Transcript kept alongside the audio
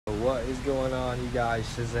What is going on, you guys?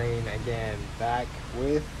 Shazane again, back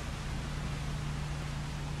with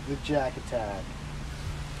the Jack Attack.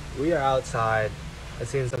 We are outside. I've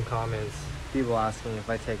seen some comments, people asking if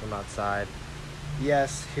I take them outside.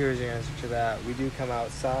 Yes, here's your answer to that. We do come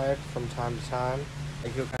outside from time to time. I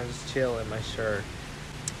feel kind of just chill in my shirt.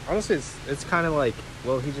 Honestly, it's kind of like,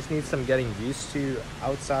 well, he just needs some getting used to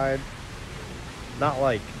outside. Not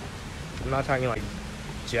like, I'm not talking like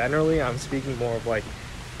generally, I'm speaking more of like,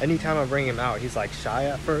 anytime I bring him out, he's like shy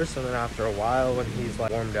at first, and then after a while, when he's like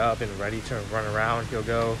warmed up and ready to run around, he'll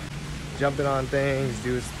go jumping on things,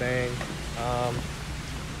 do his thing.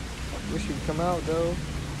 Wish he'd come out though.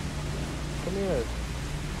 Come here.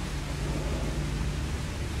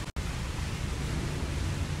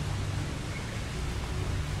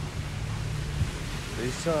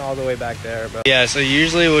 He's still all the way back there, but yeah, so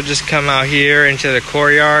usually we'll just come out here into the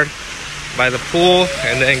courtyard by the pool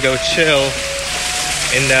and then go chill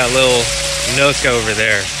in that little nook over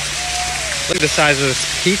there. Look at the size of this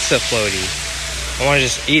pizza floaty. I want to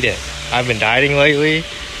just eat it. I've been dieting lately,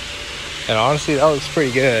 and honestly, that looks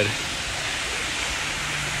pretty good.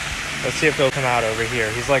 Let's see if they'll come out over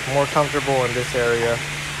here. He's like more comfortable in this area.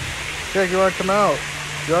 Jack, you want to come out?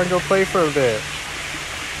 You want to go play for a bit?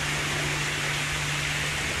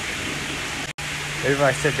 Maybe if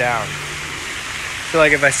I sit down. I feel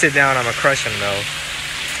like if I sit down, I'm gonna crush him though.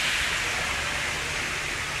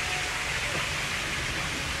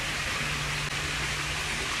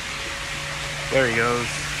 There he goes.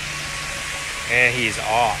 And he's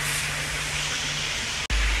off.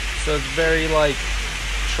 So it's very like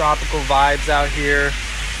tropical vibes out here.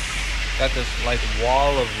 Got this like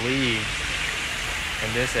wall of leaves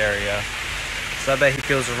in this area. So I bet he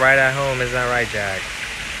feels right at home. Isn't that right, Jack?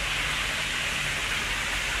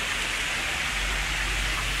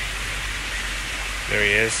 There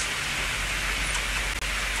he is.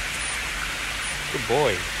 Good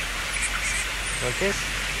boy. Want a kiss?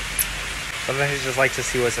 Sometimes he just likes to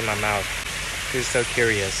see what's in my mouth. He's so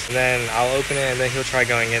curious. And then I'll open it and then he'll try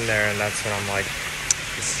going in there, and that's when I'm like,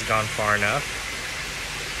 this has gone far enough.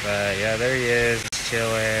 But yeah, there he is,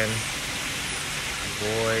 chilling.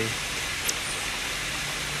 Good boy.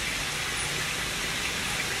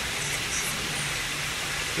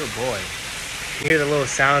 Good boy. You hear the little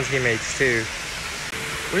sounds he makes too.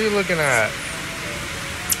 What are you looking at?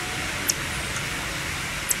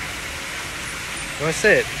 You wanna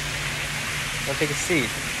sit? Wanna take a seat?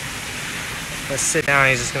 Let's sit down.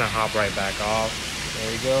 He's just gonna hop right back off.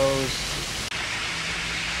 There he goes.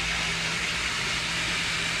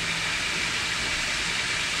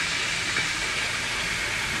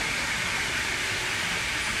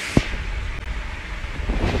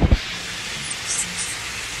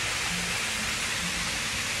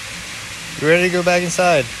 You ready to go back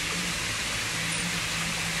inside?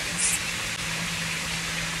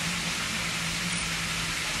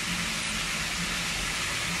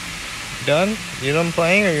 Done? You done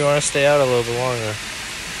playing, or you want to stay out a little bit longer?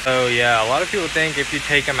 Oh yeah, a lot of people think if you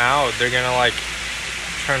take them out, they're gonna like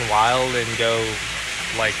turn wild and go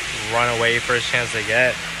like run away first chance they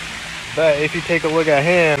get. But if you take a look at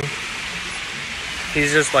him,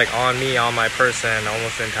 he's just like on me, on my person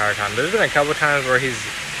almost the entire time. There's been a couple times where he's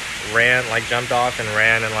ran, like jumped off and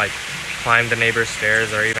ran and like climbed the neighbor's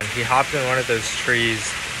stairs, or even he hopped in one of those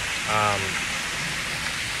trees.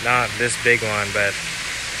 Not this big one, but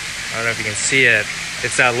I don't know if you can see it.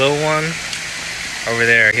 It's that little one over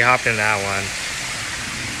there. He hopped in that one.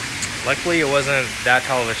 Luckily it wasn't that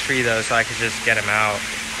tall of a tree though, so I could just get him out.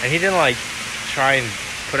 And he didn't like try and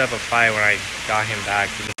put up a fight when I got him back.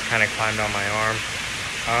 He just kind of climbed on my arm.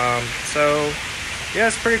 So yeah,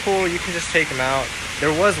 it's pretty cool. You can just take him out.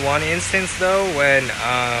 There was one instance though when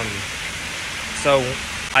so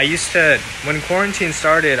I used to, when quarantine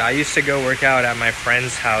started, I used to go work out at my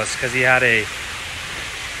friend's house because he had a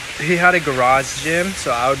garage gym, so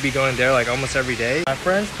I would be going there like almost every day. My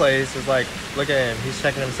friend's place is like, look at him, he's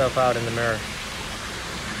checking himself out in the mirror.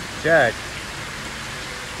 Jack,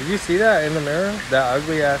 did you see that in the mirror? That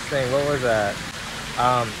ugly ass thing, what was that?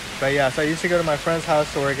 But yeah, so I used to go to my friend's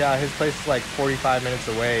house to work out. His place is like 45 minutes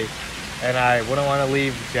away, and I wouldn't want to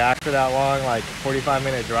leave Jack for that long, like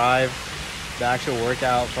 45-minute drive, the actual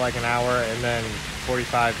workout for like an hour, and then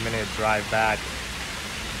 45-minute drive back.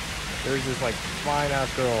 There's this like fine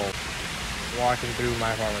ass girl walking through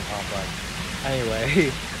my apartment complex.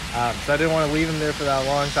 Anyway, so I didn't want to leave him there for that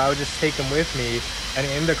long, so I would just take him with me, and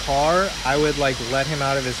in the car I would like let him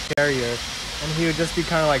out of his carrier, and he would just be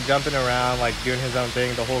kind of like jumping around, like doing his own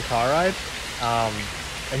thing the whole car ride.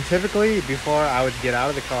 And typically before I would get out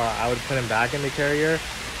of the car, I would put him back in the carrier,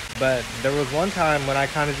 But there was one time when I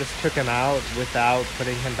kind of just took him out without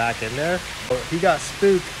putting him back in there. He got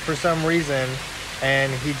spooked for some reason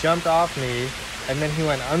and he jumped off me, and then he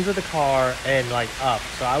went under the car and like up.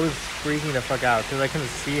 So I was freaking the fuck out because I couldn't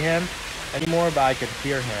see him anymore, but I could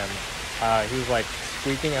hear him. He was like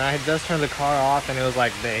squeaking, and I had just turned the car off, and it was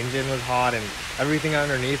like the engine was hot and everything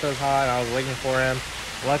underneath was hot, and I was looking for him.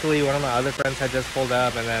 Luckily, one of my other friends had just pulled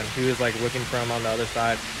up, and then he was like looking for him on the other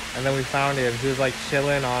side, and then we found him. He was like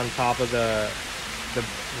chilling on top of the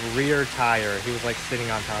rear tire. He was like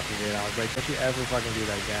sitting on top of it. I was like, don't you ever fucking do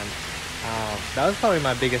that again. That was probably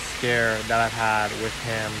my biggest scare that I've had with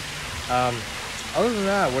him. Other than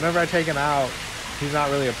that, whenever I take him out, he's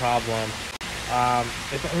not really a problem.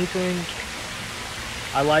 If anything,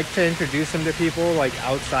 I like to introduce him to people like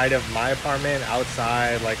outside of my apartment,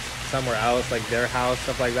 outside like somewhere else, like their house,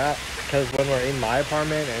 stuff like that. Because when we're in my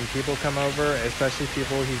apartment and people come over, especially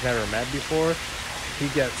people he's never met before, he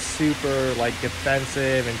gets super like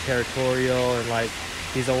defensive and territorial, and like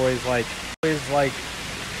he's always like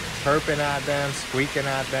chirping at them, squeaking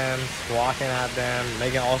at them, squawking at them,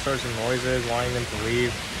 making all sorts of noises, wanting them to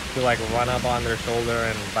leave. He'll like run up on their shoulder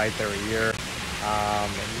and bite their ear.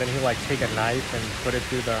 And then he'll like take a knife and put it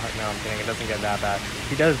through their heart. No, I'm kidding, it doesn't get that bad.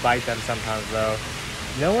 He does bite them sometimes though.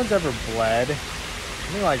 No one's ever bled.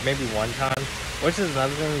 I think like maybe one time, which is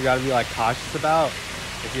another thing you gotta be like cautious about.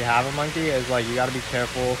 If you have a monkey, is like you gotta be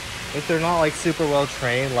careful. If they're not like super well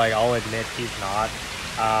trained, like I'll admit he's not.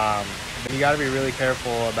 But you gotta be really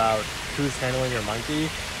careful about who's handling your monkey,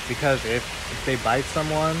 because if they bite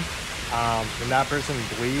someone, and that person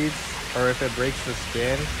bleeds, or if it breaks the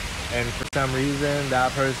skin, and for some reason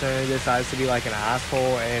that person decides to be like an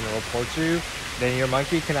asshole and reports you, then your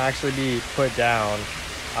monkey can actually be put down,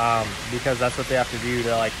 because that's what they have to do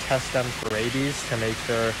to like test them for rabies, to make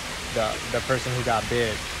sure the person who got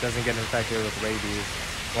bit doesn't get infected with rabies.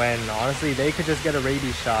 When honestly they could just get a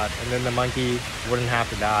rabies shot and then the monkey wouldn't have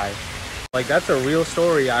to die. Like that's a real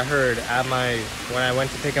story I heard at when I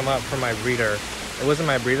went to pick him up from my breeder. It wasn't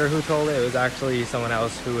my breeder who told it, it was actually someone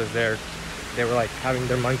else who was there. They were like having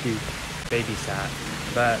their monkey babysat.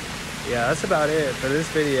 But yeah, that's about it for this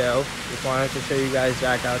video. Just wanted to show you guys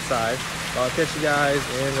Jack outside. I'll catch you guys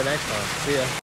in the next one. See ya.